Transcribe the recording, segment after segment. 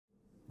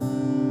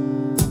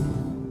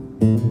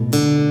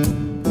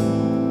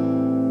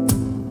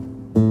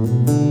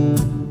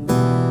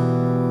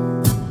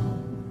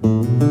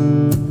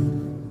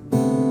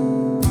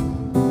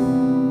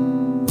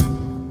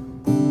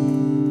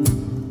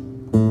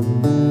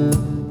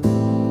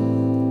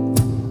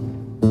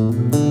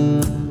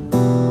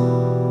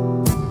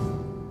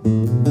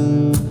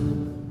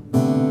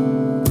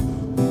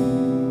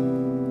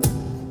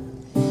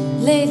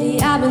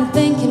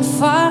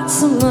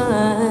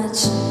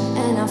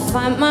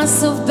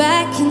Myself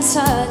back in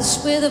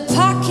touch with a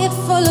pocket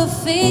full of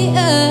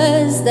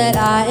fears that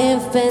I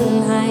have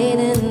been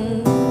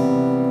hiding,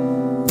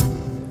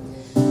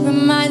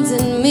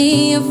 reminding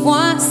me of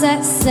what's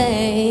at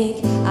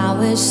stake. I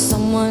wish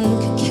someone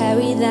could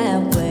carry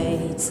that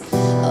weight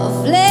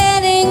of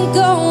letting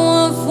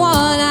go of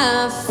what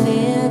I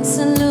fear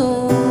to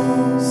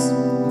lose.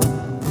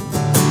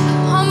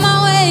 I'm on my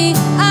way,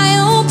 I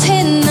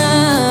open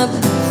up,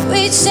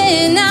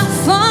 reaching out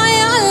for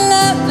your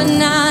love,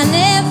 and I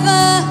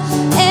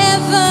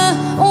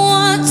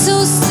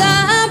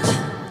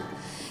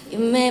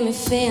made me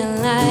feel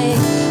like,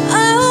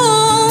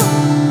 oh,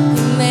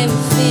 you made me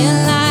feel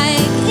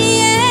like,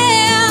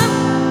 yeah,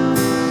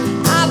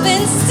 I've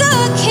been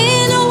stuck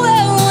in a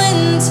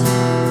whirlwind,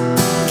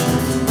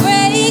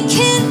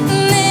 breaking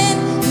in.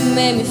 You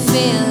made me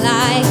feel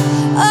like,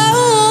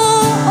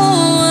 oh,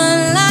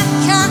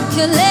 like I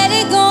could let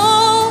it go.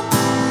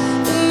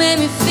 You made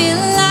me feel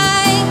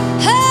like,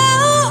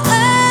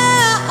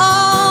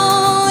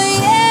 oh,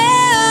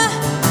 yeah,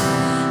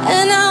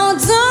 and I'll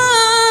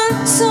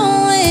dance to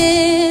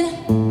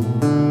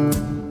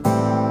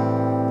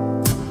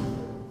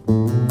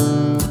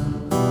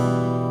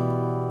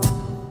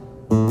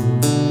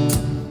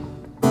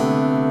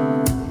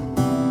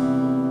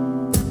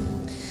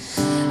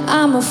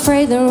I'm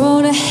afraid the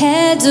road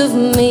ahead of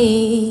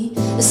me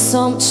is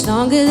so much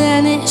longer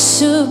than it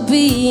should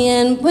be.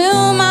 And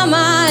will my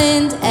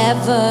mind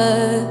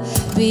ever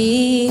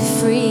be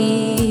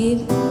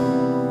free?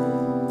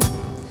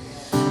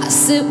 I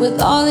sit with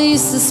all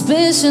these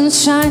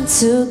suspicions trying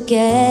to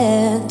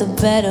get the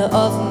better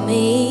of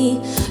me,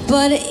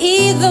 but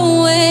either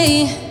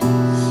way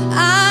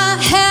I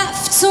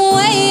have to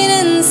wait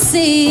and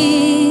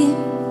see.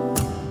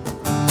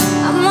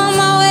 I'm on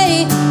my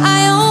way,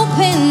 I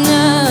open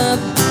up,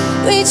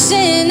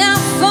 reaching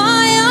out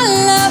for your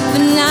love,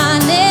 and I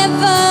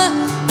never,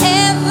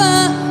 ever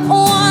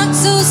want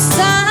to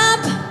stop.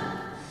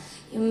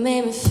 You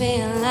made me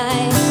feel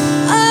like,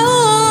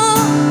 oh,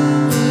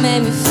 you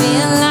made me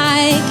feel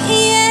like,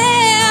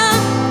 yeah,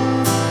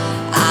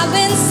 I've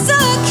been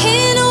stuck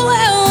in a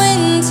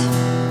whirlwind,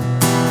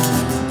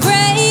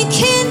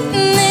 breaking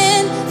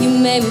in. You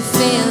made me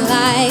feel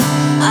like,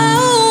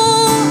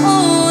 oh,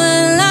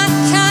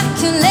 like I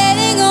can let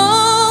it go.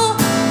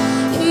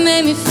 You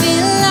made me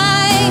feel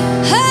like,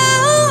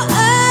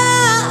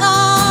 oh,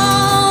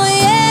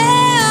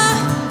 yeah,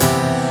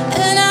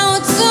 and I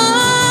would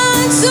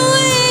turn to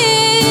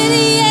it,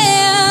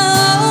 yeah.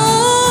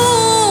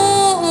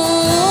 Oh,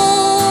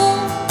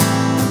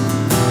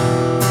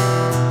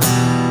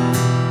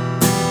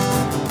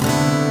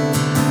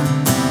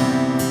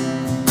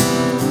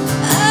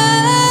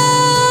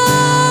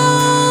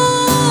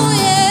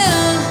 yeah. Oh, yeah.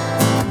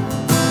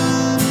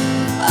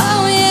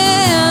 Oh,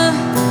 yeah.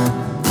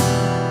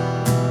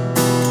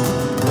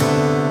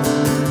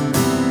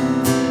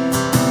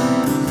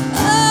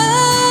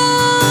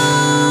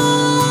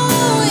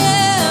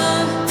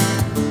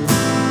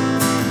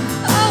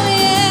 Oh,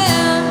 yeah.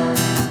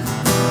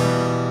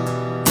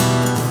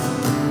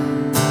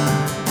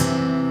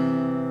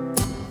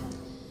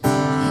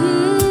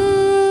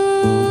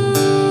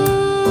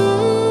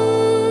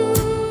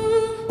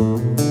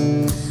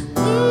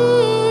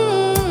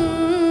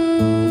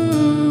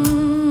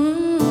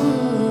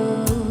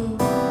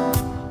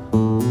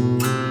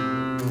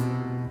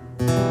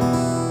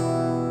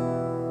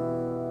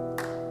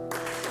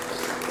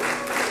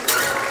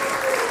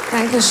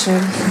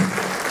 Dankeschön.